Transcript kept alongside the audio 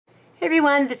Hey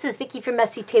everyone, this is Vicki from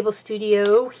Messy Table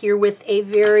Studio here with a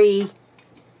very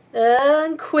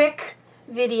quick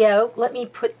video. Let me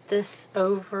put this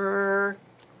over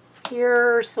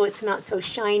here so it's not so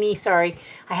shiny. Sorry,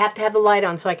 I have to have the light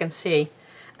on so I can see.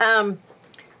 I've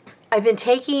been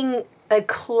taking a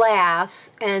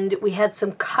class and we had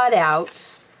some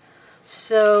cutouts,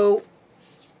 so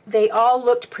they all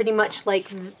looked pretty much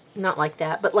like, not like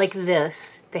that, but like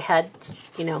this. They had,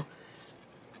 you know,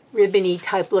 ribbony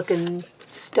type looking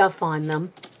stuff on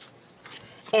them.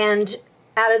 And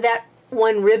out of that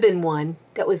one ribbon one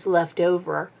that was left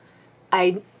over,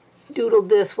 I doodled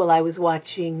this while I was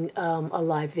watching a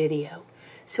live video.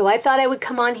 So I thought I would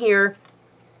come on here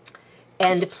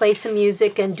and play some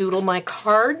music and doodle my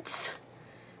cards.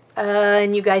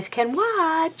 And you guys can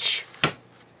watch.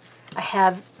 I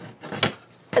have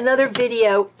another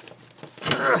video.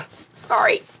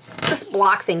 Sorry. This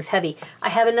block thing's heavy. I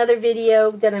have another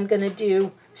video that I'm going to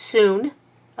do soon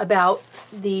about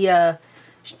the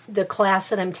class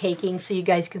that I'm taking, so you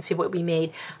guys can see what we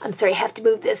made. I'm sorry, I have to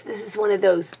move this. This is one of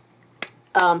those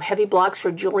heavy blocks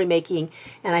for jewelry making,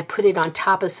 and I put it on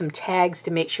top of some tags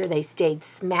to make sure they stayed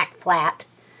smack flat.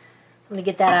 I'm going to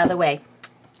get that out of the way.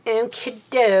 Okay.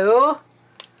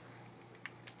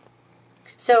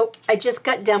 So I just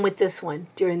got done with this one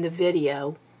during the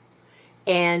video.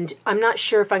 And I'm not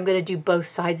sure if I'm going to do both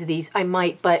sides of these. I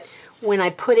might, but when I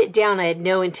put it down, I had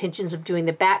no intentions of doing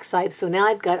the back side. So now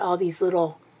I've got all these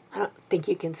little, I don't think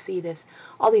you can see this,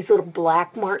 all these little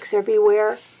black marks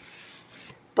everywhere.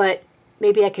 But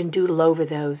maybe I can doodle over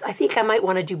those. I think I might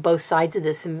want to do both sides of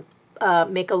this and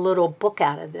make a little book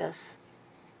out of this.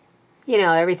 You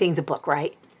know, everything's a book,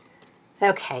 right?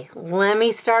 Okay, let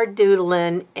me start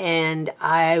doodling and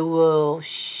I will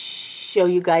show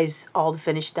you guys all the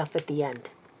finished stuff at the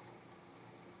end.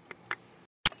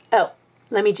 Oh,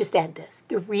 let me just add this.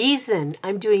 The reason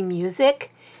I'm doing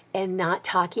music and not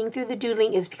talking through the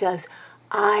doodling is because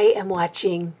I am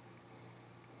watching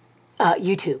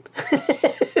YouTube.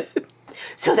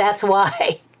 So that's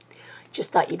why.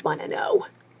 Just thought you'd want to know.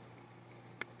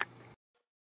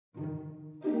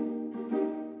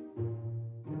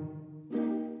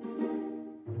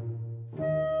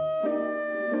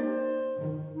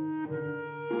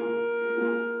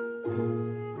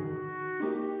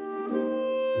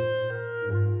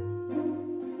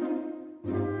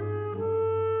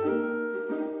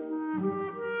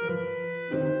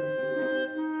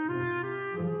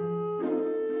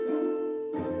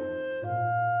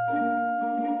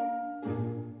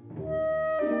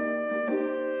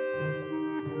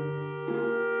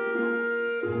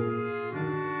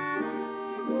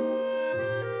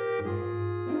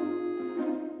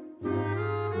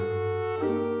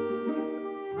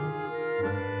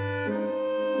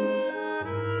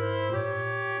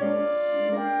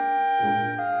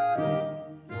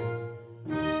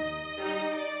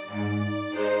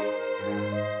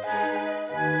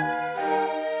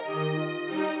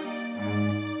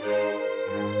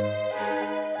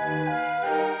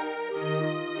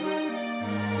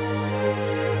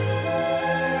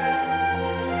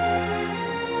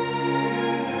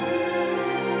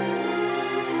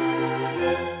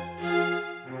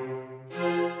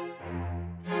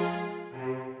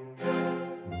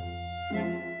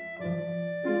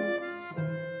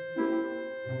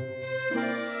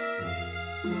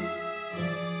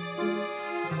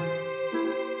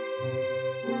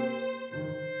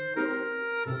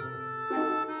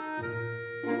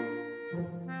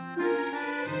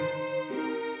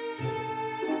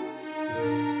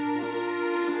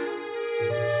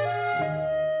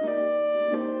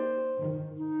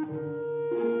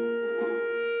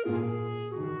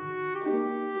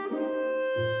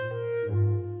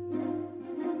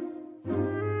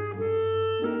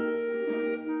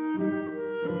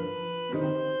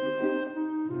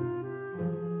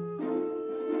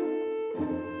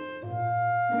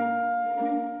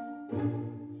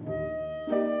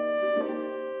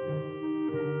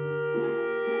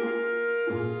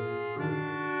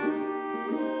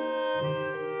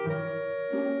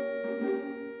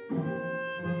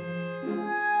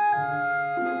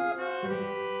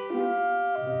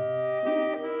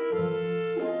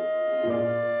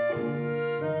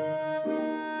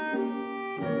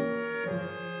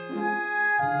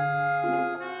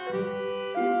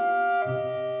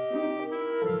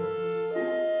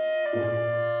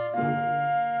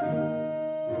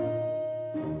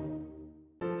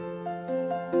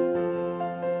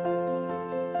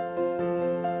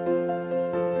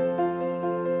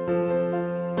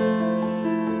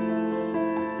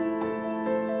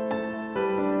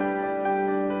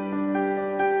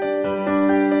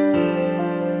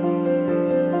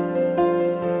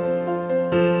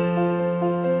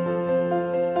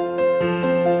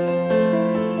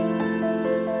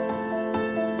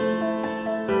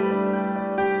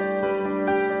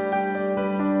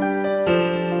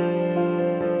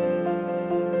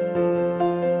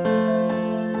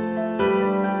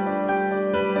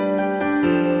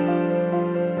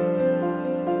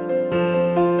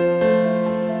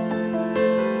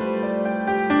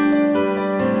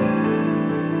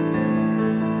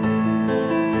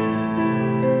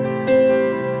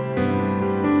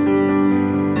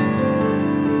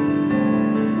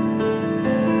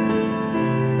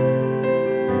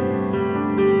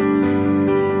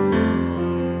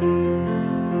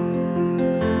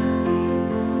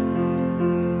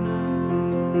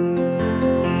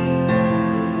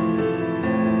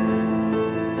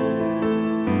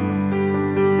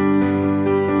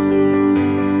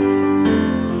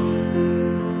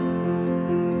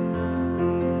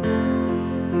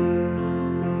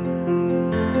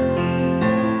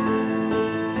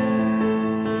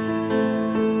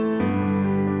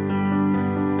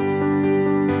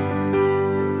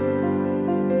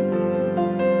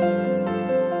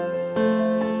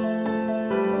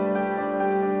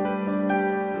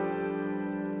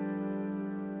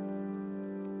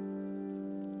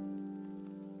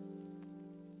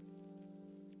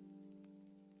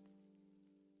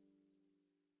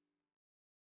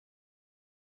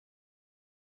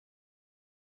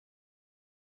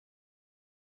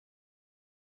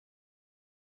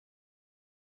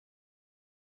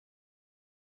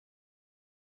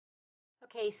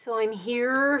 Okay, so I'm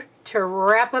here to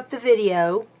wrap up the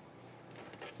video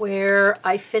where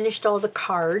I finished all the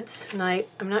cards, and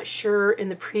I'm not sure in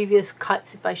the previous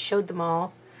cuts if I showed them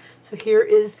all. So here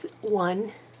is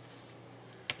one.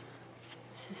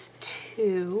 This is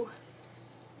two.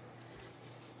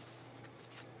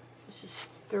 This is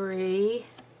three.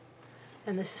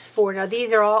 And this is four. Now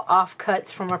these are all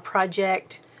offcuts from a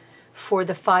project for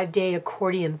the 5-day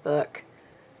accordion book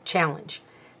challenge.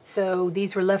 So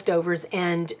these were leftovers,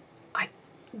 and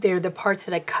they're the parts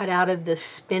that I cut out of the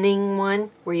spinning one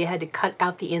where you had to cut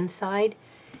out the inside.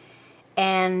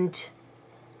 And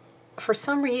for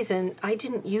some reason, I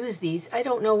didn't use these. I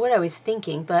don't know what I was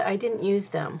thinking, but I didn't use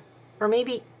them. Or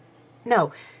maybe,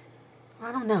 no,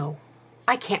 I don't know.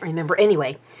 I can't remember.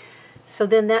 Anyway, so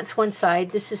then that's one side.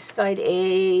 This is side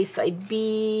A, side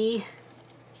B,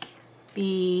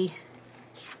 B,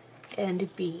 and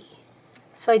B.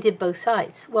 So I did both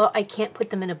sides. Well, I can't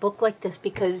put them in a book like this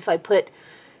because if I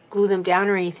glue them down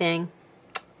or anything,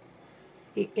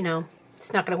 you know,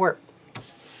 it's not going to work.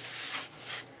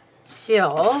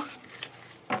 So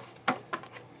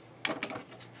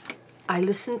I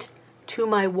listened to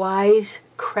my wise,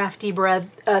 crafty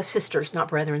sisters, not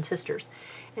brethren, sisters.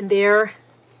 And there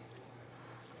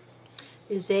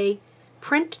is a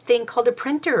print thing called a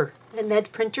printer, and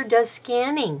that printer does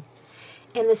scanning.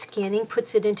 And the scanning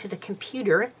puts it into the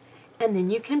computer, and then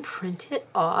you can print it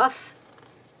off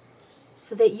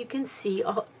so that you can see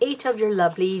all 8 of your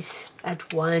lovelies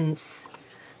at once.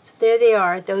 So there they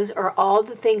are. Those are all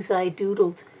the things that I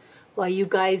doodled while you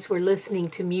guys were listening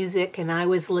to music and I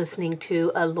was listening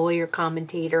to a lawyer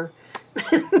commentator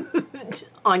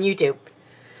on YouTube.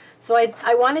 So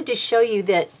I wanted to show you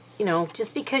that, you know,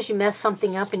 just because you mess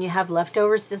something up and you have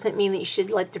leftovers doesn't mean that you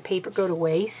should let the paper go to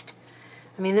waste.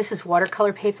 I mean, this is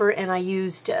watercolor paper, and I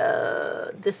used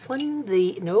this one.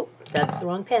 Nope, that's the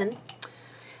wrong pen.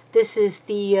 This is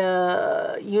the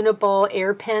Uniball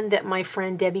Air pen that my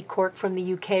friend Debbie Cork from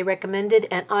the UK recommended,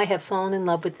 and I have fallen in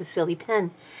love with the silly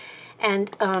pen.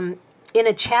 And in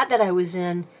a chat that I was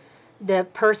in, the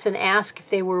person asked if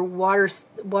they were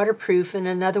waterproof, and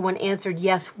another one answered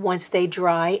yes once they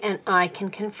dry, and I can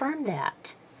confirm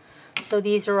that. So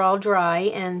these are all dry,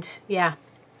 and yeah,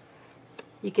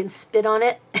 you can spit on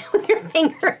it with your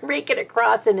finger and rake it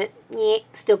across, and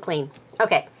still clean.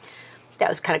 Okay. That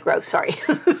was kind of gross, sorry.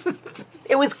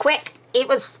 It was quick. It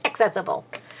was accessible.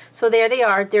 So there they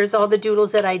are. There's all the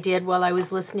doodles that I did while I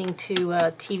was listening to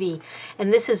TV.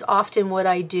 And this is often what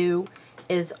I do,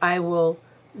 is I will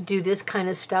do this kind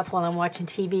of stuff while I'm watching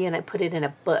TV, and I put it in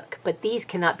a book. But these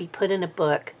cannot be put in a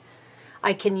book.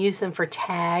 I can use them for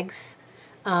tags,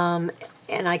 and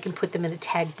I can put them in a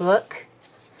tag book.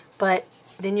 But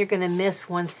then you're going to miss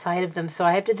one side of them. So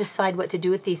I have to decide what to do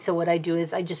with these. So what I do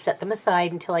is I just set them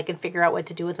aside until I can figure out what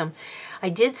to do with them. I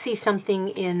did see something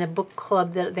in a book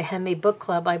club, the Handmade Book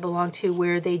Club I belong to,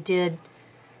 where they did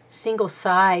single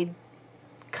side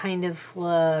kind of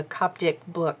Coptic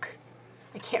book.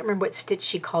 I can't remember what stitch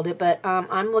she called it, but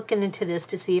I'm looking into this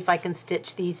to see if I can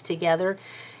stitch these together.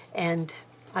 And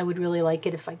I would really like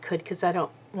it if I could, because I don't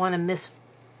want to miss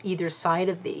either side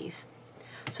of these.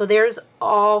 So there's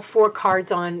all 4 cards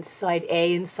on side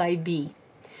A and side B.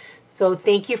 So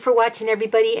thank you for watching,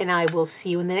 everybody, and I will see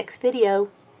you in the next video.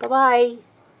 Bye-bye.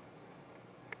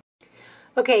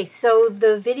 Okay, so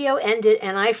the video ended,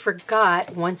 and I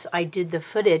forgot once I did the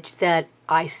footage that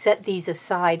I set these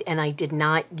aside and I did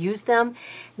not use them,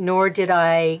 nor did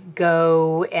I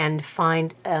go and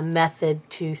find a method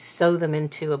to sew them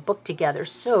into a book together.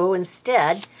 So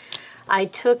instead, I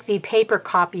took the paper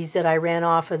copies that I ran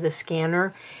off of the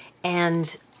scanner,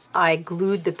 and I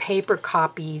glued the paper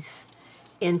copies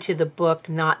into the book,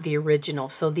 not the original.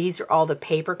 So these are all the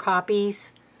paper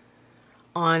copies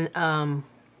on, I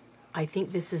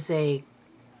think this is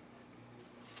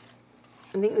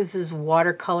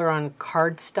watercolor on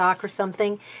cardstock or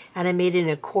something, and I made an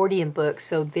accordion book.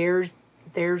 So there's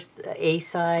the A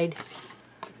side,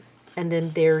 and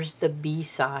then there's the B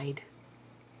side.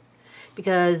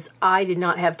 Because I did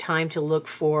not have time to look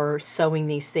for sewing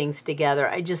these things together.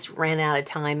 I just ran out of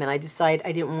time, and I decided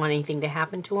I didn't want anything to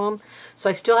happen to them. So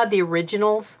I still have the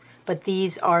originals, but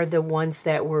these are the ones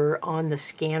that were on the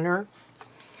scanner.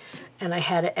 And I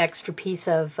had an extra piece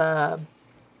of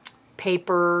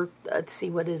paper. Let's see,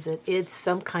 what is it? It's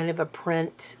some kind of a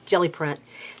print, jelly print,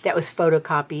 that was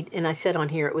photocopied. And I said on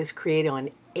here it was created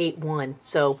on 8/1.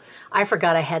 So I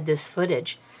forgot I had this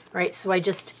footage. Right, so I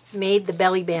just made the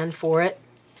belly band for it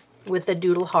with a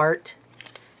doodle heart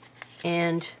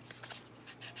and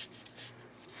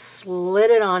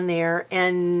slid it on there.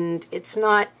 And it's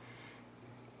not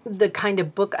the kind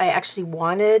of book I actually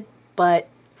wanted, but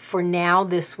for now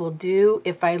this will do.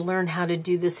 If I learn how to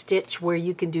do the stitch where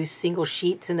you can do single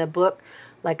sheets in a book,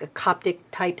 like a Coptic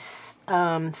type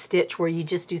stitch where you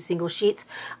just do single sheets,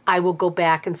 I will go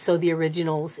back and sew the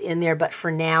originals in there, but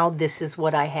for now this is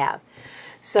what I have.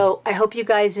 So I hope you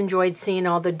guys enjoyed seeing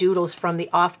all the doodles from the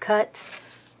offcuts.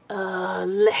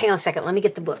 Hang on a second, let me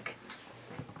get the book.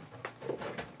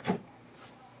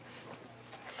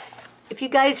 If you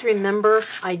guys remember,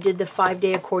 I did the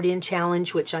 5-day accordion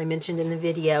challenge, which I mentioned in the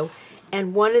video,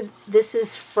 and this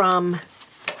is from,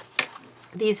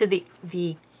 these are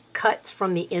the cuts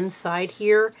from the inside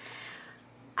here.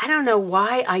 I don't know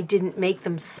why I didn't make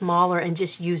them smaller and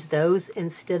just use those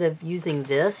instead of using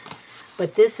this,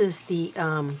 but this is the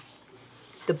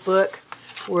book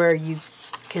where you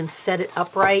can set it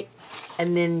upright,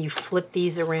 and then you flip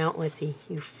these around. Let's see,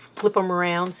 you flip them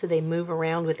around so they move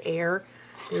around with air.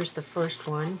 There's the first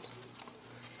one.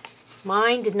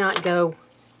 Mine did not go,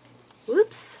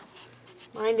 whoops,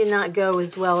 mine did not go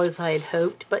as well as I had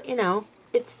hoped, but you know,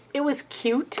 it was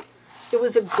cute. It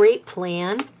was a great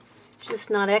plan, just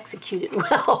not executed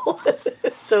well.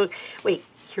 So, wait,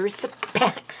 here's the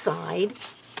back side.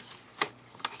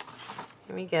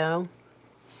 There we go.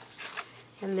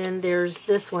 And then there's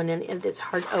this one, and it's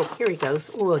hard. Oh, here he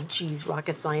goes. Oh, geez,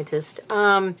 rocket scientist.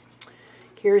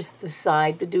 Here's the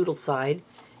side, the doodle side.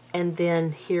 And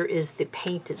then here is the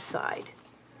painted side.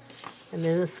 And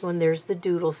then this one, there's the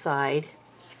doodle side.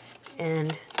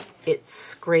 And it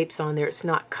scrapes on there. It's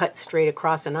not cut straight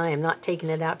across, and I am not taking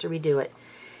it out to redo it.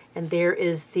 And there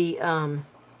is the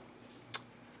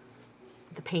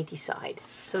painty side.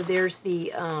 So there's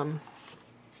the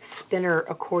spinner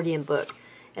accordion book.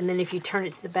 And then if you turn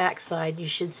it to the back side, you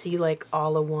should see like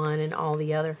all of one and all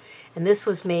the other. And this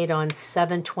was made on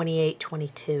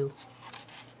 7/28/22.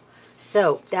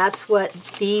 So that's what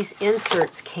these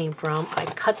inserts came from. I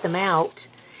cut them out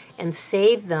and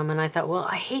saved them, and I thought, well,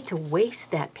 I hate to waste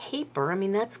that paper. I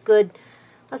mean, that's good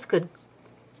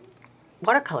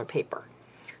watercolor paper.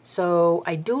 So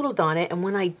I doodled on it, and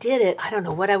when I did it, I don't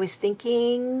know what I was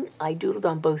thinking. I doodled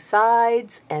on both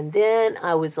sides, and then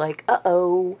I was like,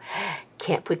 uh-oh,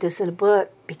 can't put this in a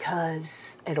book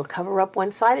because it'll cover up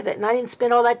one side of it. And I didn't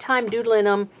spend all that time doodling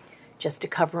them just to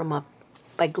cover them up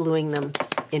by gluing them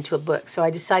into a book. So I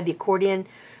decided the accordion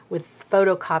with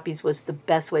photocopies was the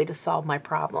best way to solve my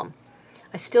problem.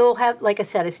 I still have, like I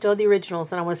said, I still have the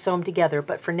originals and I want to sew them together,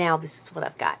 but for now this is what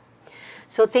I've got.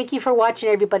 So thank you for watching,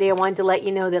 everybody. I wanted to let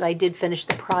you know that I did finish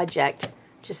the project,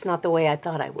 just not the way I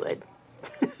thought I would.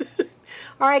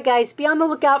 All right, guys, be on the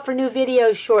lookout for new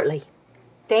videos shortly.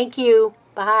 Thank you.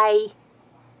 Bye.